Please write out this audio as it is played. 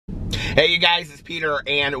Hey you guys, it's Peter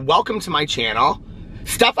and welcome to my channel.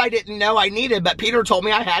 Stuff I didn't know I needed, but Peter told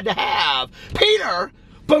me I had to have. Peter,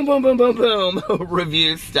 boom, boom, boom, boom, boom,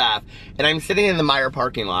 review stuff. And I'm sitting in the Meyer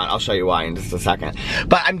parking lot. I'll show you why in just a second.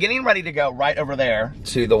 But I'm getting ready to go right over there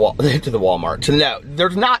to the Walmart. No,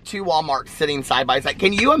 there's not two Walmarts sitting side by side.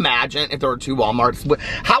 Can you imagine if there were two Walmarts?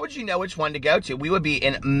 How would you know which one to go to? We would be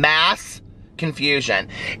in mass confusion.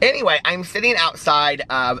 Anyway, I'm sitting outside,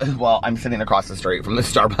 well, I'm sitting across the street from the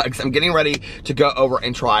Starbucks. I'm getting ready to go over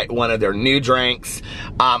and try one of their new drinks.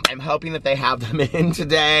 I'm hoping that they have them in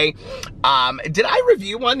today. Did I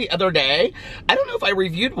review one the other day? I don't know if I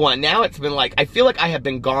reviewed one. Now it's been like, I feel like I have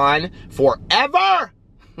been gone forever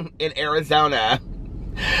in Arizona.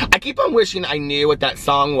 I keep on wishing I knew what that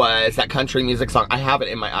song was, that country music song. I have it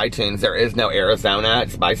in my iTunes. There is no Arizona.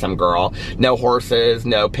 It's by some girl. No horses,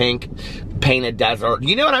 no pink painted desert.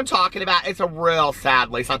 You know what I'm talking about? It's a real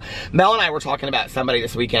sadly song. Mel and I were talking about somebody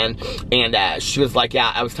this weekend, and she was like,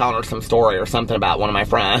 yeah, I was telling her some story or something about one of my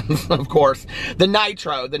friends. Of course, the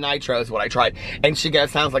Nitro is what I tried. And she goes,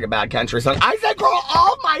 sounds like a bad country song. I said, girl,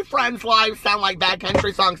 all my friends' lives sound like bad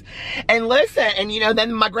country songs. And listen, and you know,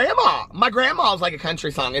 then my grandma's like a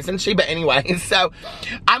country song, isn't she? But anyway, so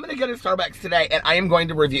I'm gonna go to Starbucks today, and I am going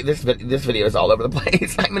to review, this video is all over the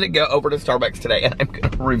place. I'm gonna go over to Starbucks today, and I'm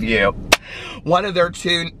gonna review one of their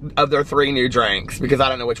three new drinks, because I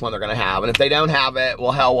don't know which one they're gonna have. And if they don't have it,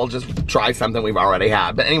 well, hell, we'll just try something we've already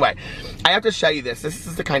had. But anyway, I have to show you this. This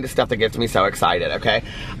is the kind of stuff that gets me so excited, okay?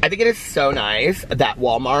 I think it is so nice that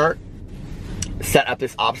Walmart set up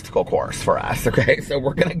this obstacle course for us, okay? So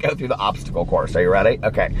we're gonna go through the obstacle course. Are you ready?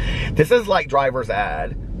 Okay. This is like driver's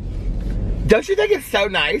ed. Don't you think it's so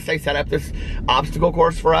nice they set up this obstacle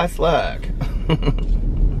course for us? Look.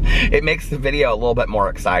 It makes the video a little bit more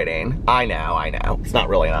exciting. I know. It's not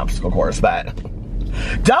really an obstacle course, but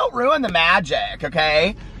don't ruin the magic,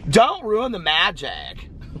 okay? Don't ruin the magic.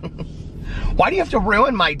 Why do you have to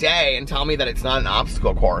ruin my day and tell me that it's not an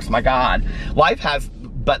obstacle course? My God, life has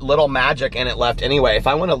but little magic in it left anyway. If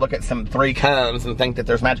I want to look at some 3 cones and think that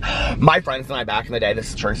there's magic. My friends and I back in the day, this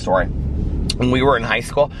is a true story. When we were in high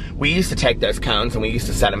school, we used to take those cones and we used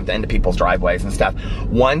to set them at the end of people's driveways and stuff.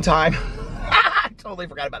 One time, I totally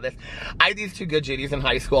forgot about this. I had these 2 good Judies in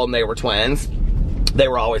high school and they were twins. They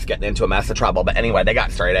were always getting into a mess of trouble, but anyway, they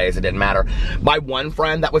got straight A's, it didn't matter. My one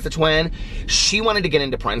friend that was a twin, she wanted to get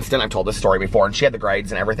into Princeton. I've told this story before, and she had the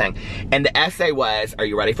grades and everything. And the essay was, are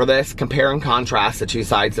you ready for this? Compare and contrast the 2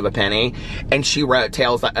 sides of a penny. And she wrote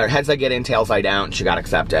heads I get in, tails I don't, and she got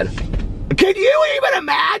accepted. Could you even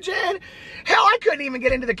imagine? Hell, I couldn't even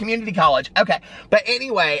get into the community college. Okay, but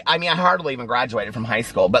anyway, I mean, I hardly even graduated from high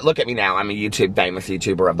school, but look at me now. I'm a famous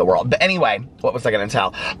YouTuber of the world. But anyway, what was I gonna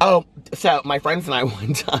tell? Oh, so my friends and I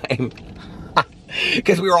one time,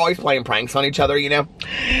 because we were always playing pranks on each other, you know?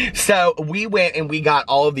 So we went and we got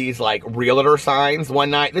all of these like realtor signs one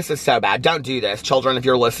night. This is so bad. Don't do this. Children, if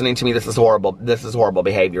you're listening to me, this is horrible. This is horrible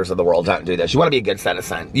behaviors of the world. Don't do this. You want to be a good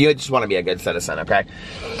citizen. You just want to be a good citizen, okay?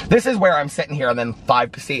 This is where I'm sitting here and then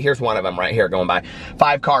see, here's one of them right here going by.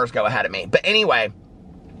 5 cars go ahead of me. But anyway,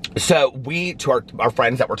 so we, to our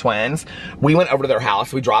friends that were twins, we went over to their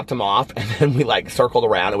house, we dropped them off, and then we like circled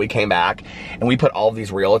around and we came back and we put all of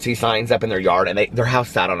these realty signs up in their yard, and their house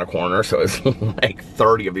sat on a corner, so it was like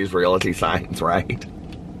 30 of these realty signs, right?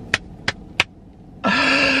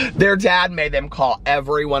 Their dad made them call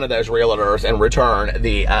every one of those realtors and return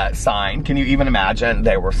the sign. Can you even imagine?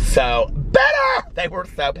 They were so bitter! They were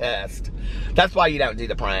so pissed. That's why you don't do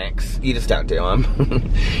the pranks. You just don't do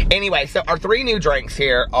them. Anyway, so our 3 new drinks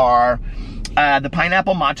here are the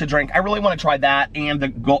pineapple matcha drink. I really want to try that, and the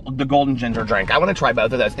golden ginger drink. I want to try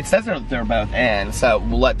both of those. It says they're both in, so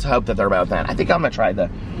let's hope that they're both in. I think I'm going to try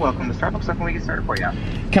the... Welcome to Starbucks. How can we get started for you?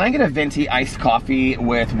 Can I get a venti iced coffee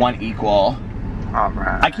with 1 equal?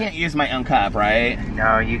 Alright. I can't use my own cup, right?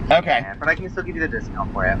 No, you can't. Okay. But I can still give you the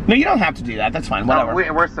discount for you. No, you don't have to do that. That's fine. Whatever.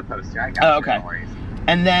 We're supposed to. I got okay. No worries.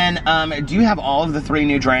 And then, do you have all of the 3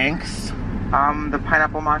 new drinks? The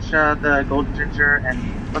pineapple matcha, the golden ginger, and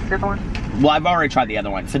what's the other one? Well, I've already tried the other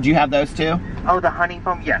one. So do you have those 2? Oh, the honey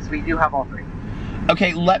foam? Yes, we do have all 3.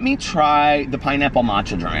 Okay, let me try the pineapple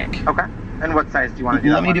matcha drink. Okay. And what size do you want to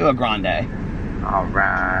do? Let me do a grande.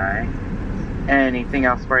 Alright. Anything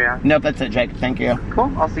else for you? Nope, that's it, Jake. Thank you.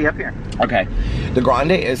 Cool. I'll see you up here. Okay. The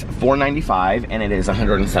grande is $4.95 and it is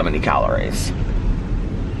 170 calories.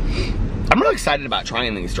 I'm really excited about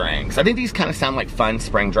trying these drinks. I think these kind of sound like fun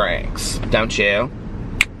spring drinks, don't you?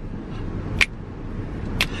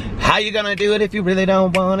 How you gonna do it if you really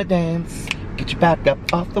don't wanna dance? Get your back up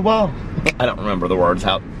off the wall. I don't remember the words.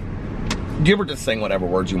 Do you ever just sing whatever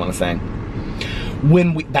words you want to sing?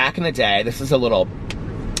 Back in the day, this is a little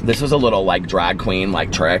this was a little like drag queen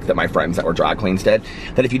like trick that my friends that were drag queens did.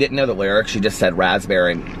 That if you didn't know the lyrics, you just said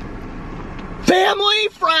raspberry. Family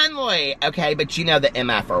friendly, okay, but you know the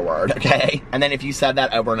MFR word, okay? And then if you said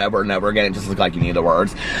that over and over and over again, it just looked like you knew the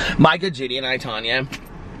words. My good Judy and I, Tanya,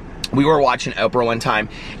 we were watching Oprah one time,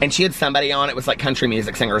 and she had somebody on. It was like country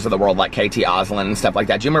music singers of the world, like KT Oslin and stuff like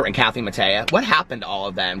that. Do you remember? And Kathy Mattea? What happened to all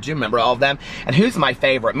of them? Do you remember all of them? And who's my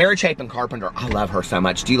favorite? Mary Chapin Carpenter. I love her so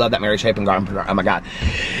much. Do you love that Mary Chapin Carpenter? Oh my God.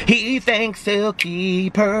 He thinks he'll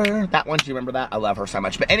keep her. That one, do you remember that? I love her so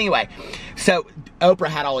much. But anyway, so Oprah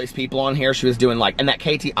had all these people on here. She was doing like, and that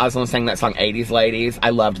KT Oslin sang that song, 80s Ladies.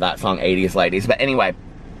 I loved that song, 80s Ladies. But anyway,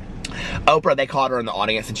 Oprah, they caught her in the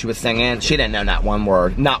audience and she was singing. She didn't know not one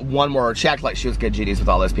word. Not one word. She acted like she was good Judy's with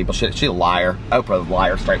all those people. She's a liar. Oprah's a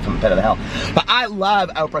liar straight from the pit of the hell. But I love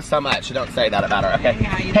Oprah so much. So don't say that about her, okay?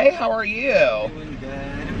 Hey, how are you? Doing good.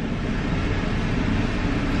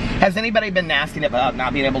 Has anybody been nasty about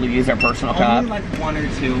not being able to use their personal cup? Only like one or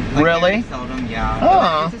two. Like, really? Seldom, yeah.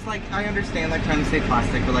 Oh. It's just like, I understand like trying to say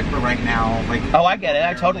plastic, but like for right now, like. Oh, I get it.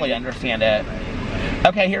 I totally understand it.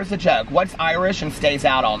 Okay, here's the joke. What's Irish and stays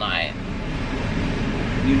out all night?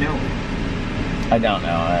 You know it. I don't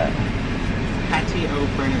know it. Patio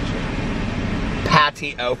furniture.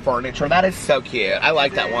 Patio furniture. That is so cute. I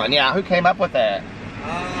like that one. Yeah, who came up with it?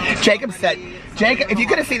 Jacob said, Jacob, if you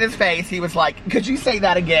could have seen his face, he was like, could you say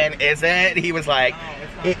that again? Is it? He was like,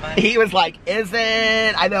 he was like, is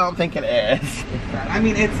it? I don't think it is. I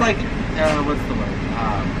mean, it's like, what's the word?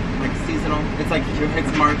 Like seasonal. It's like,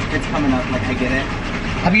 it's March, it's coming up, like I get it.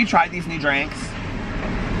 Have you tried these new drinks?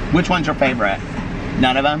 Which one's your favorite?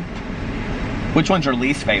 None of them? Which one's your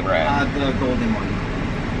least favorite? The golden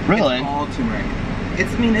one. Really? It's all turmeric.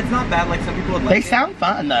 I mean, it's not bad, like some people would like They sound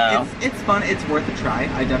fun though. It's fun, it's worth a try,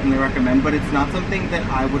 I definitely recommend, but it's not something that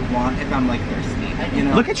I would want if I'm like thirsty, you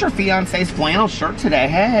know? Look at your fiance's flannel shirt today,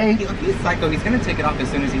 hey. He's psycho, he's gonna take it off as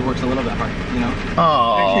soon as he works a little bit hard, you know?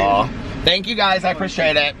 Aww. Thank you guys, I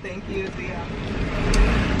appreciate it. Thank you, see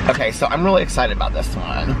ya. Okay, so I'm really excited about this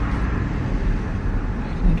one.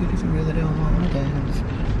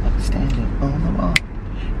 Standing on the wall.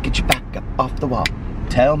 Get your back up off the wall.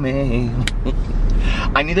 Tell me.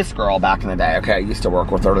 I knew this girl back in the day, okay? I used to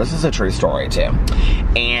work with her. This is a true story, too.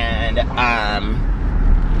 And,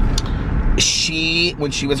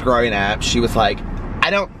 when she was growing up, she was like, I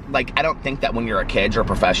don't think that when you're a kid, you're a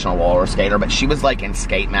professional roller skater, but she was like in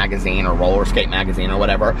Skate Magazine or Roller Skate Magazine or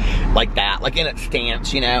whatever, like that, like in its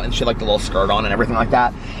stance, you know, and she had like the little skirt on and everything like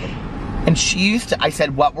that. And she used to, I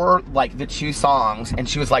said, what were like the 2 songs? And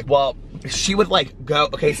she was like, well, she would like go,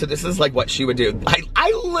 okay, so this is like what she would do.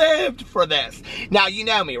 I lived for this. Now, you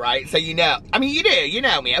know me, right? So you know, I mean, you do, you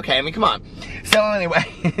know me, okay, I mean, come on. So anyway,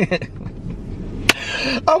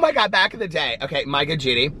 oh my God, back in the day, okay, my good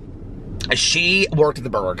Judy, she worked at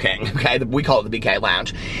the Burger King, okay? We call it the BK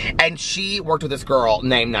Lounge. And she worked with this girl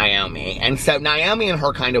named Naomi. And so Naomi and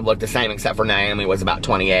her kind of looked the same, except for Naomi was about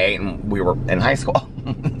 28 and we were in high school.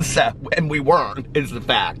 So, and we weren't, is the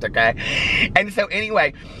fact, okay? And so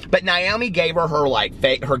anyway, but Naomi gave her like,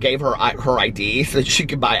 gave her ID so that she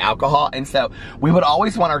could buy alcohol. And so we would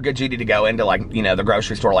always want our good Judy to go into like, you know, the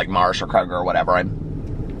grocery store like Marsh or Kroger or whatever and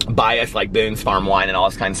buy us like Boone's Farm Wine and all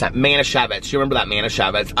this kind of stuff. Manischewitz, you remember that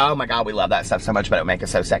Manischewitz? Oh my God, we love that stuff so much, but it would make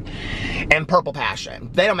us so sick. And Purple Passion.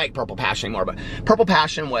 They don't make Purple Passion anymore, but Purple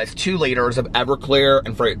Passion was 2 liters of Everclear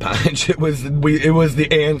and fruit punch. It was the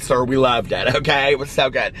answer. We loved it, okay? It was so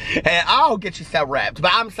good. And I'll get you so ripped,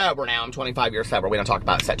 but I'm sober now. I'm 25 years sober. We don't talk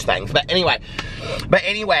about such things. But anyway,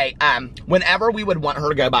 whenever we would want her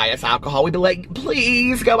to go buy us alcohol, we'd be like,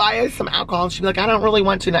 please go buy us some alcohol. And she'd be like, I don't really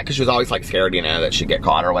want to, because she was always like scared, you know, that she'd get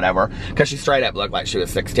caught or whatever, because she straight up looked like she was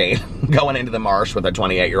 16 going into the Marsh with a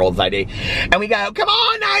 28-year-old's ID. And we go, come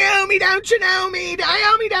on, Naomi, don't you know me?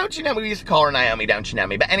 Naomi, don't you know me? We used to call her Naomi, don't you know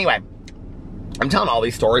me? But anyway, I'm telling all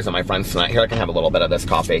these stories of my friends tonight. Here, I can have a little bit of this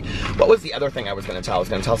coffee. What was the other thing I was going to tell? I was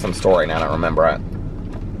going to tell some story, and I don't remember it.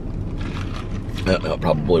 No, it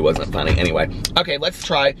probably wasn't funny. Anyway, okay, let's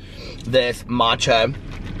try this matcha.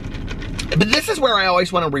 But this is where I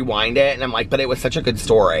always want to rewind it, and I'm like, but it was such a good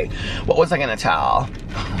story. What was I going to tell?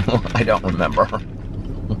 I don't remember.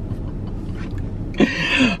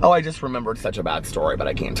 Oh, I just remembered such a bad story, but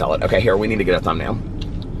I can't tell it. Okay, here, we need to get a thumbnail.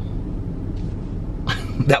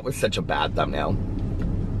 That was such a bad thumbnail.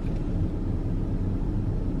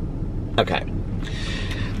 Okay,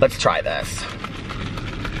 let's try this.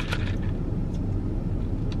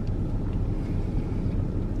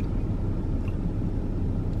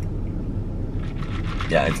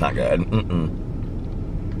 Yeah, it's not good.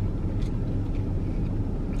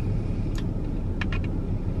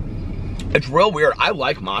 It's real weird. I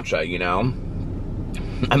like matcha, you know.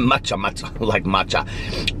 Matcha, like matcha.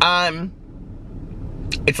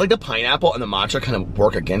 It's like the pineapple and the matcha kind of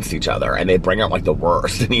work against each other, and they bring out like the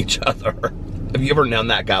worst in each other. Have you ever known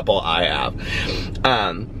that couple? I have.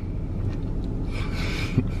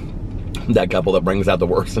 That couple that brings out the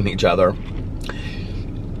worst in each other.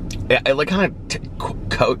 It like kind of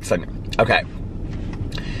coats on. Okay.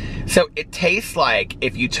 So it tastes like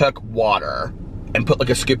if you took water and put like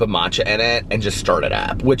a scoop of matcha in it and just stirred it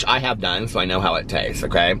up, which I have done, so I know how it tastes,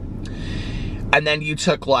 okay? And then you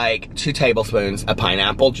took like 2 tablespoons of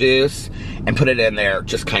pineapple juice and put it in there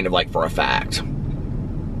just kind of like for effect.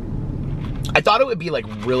 I thought it would be like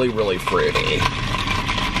really, really fruity.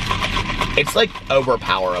 It's like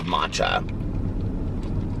overpower of matcha.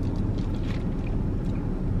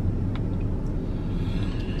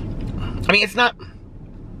 I mean, it's not...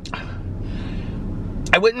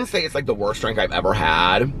 I wouldn't say it's like the worst drink I've ever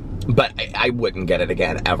had, but I wouldn't get it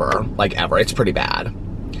again, ever. Like, ever. It's pretty bad.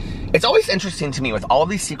 It's always interesting to me with all of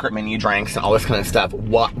these secret menu drinks and all this kind of stuff,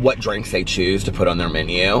 what drinks they choose to put on their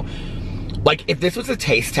menu. Like, if this was a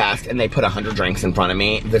taste test and they put 100 drinks in front of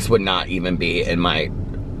me, this would not even be in my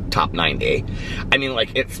top 90. I mean,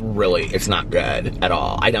 like, it's not good at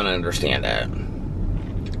all. I don't understand it.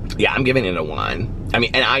 Yeah, I'm giving it a 1. I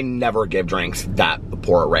mean, and I never give drinks that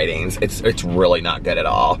poor ratings. It's really not good at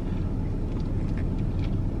all.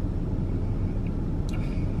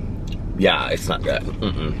 Yeah, it's not good.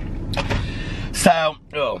 So,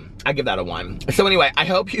 I give that a 1. So anyway, I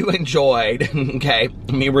hope you enjoyed, okay,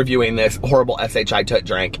 me reviewing this horrible SHI Toot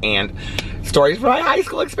drink and stories from my high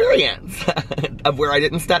school experience of where I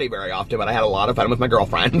didn't study very often, but I had a lot of fun with my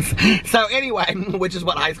girlfriends. So anyway, which is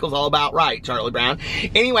what high school's all about, right, Charlie Brown?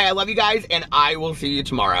 Anyway, I love you guys, and I will see you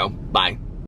tomorrow. Bye.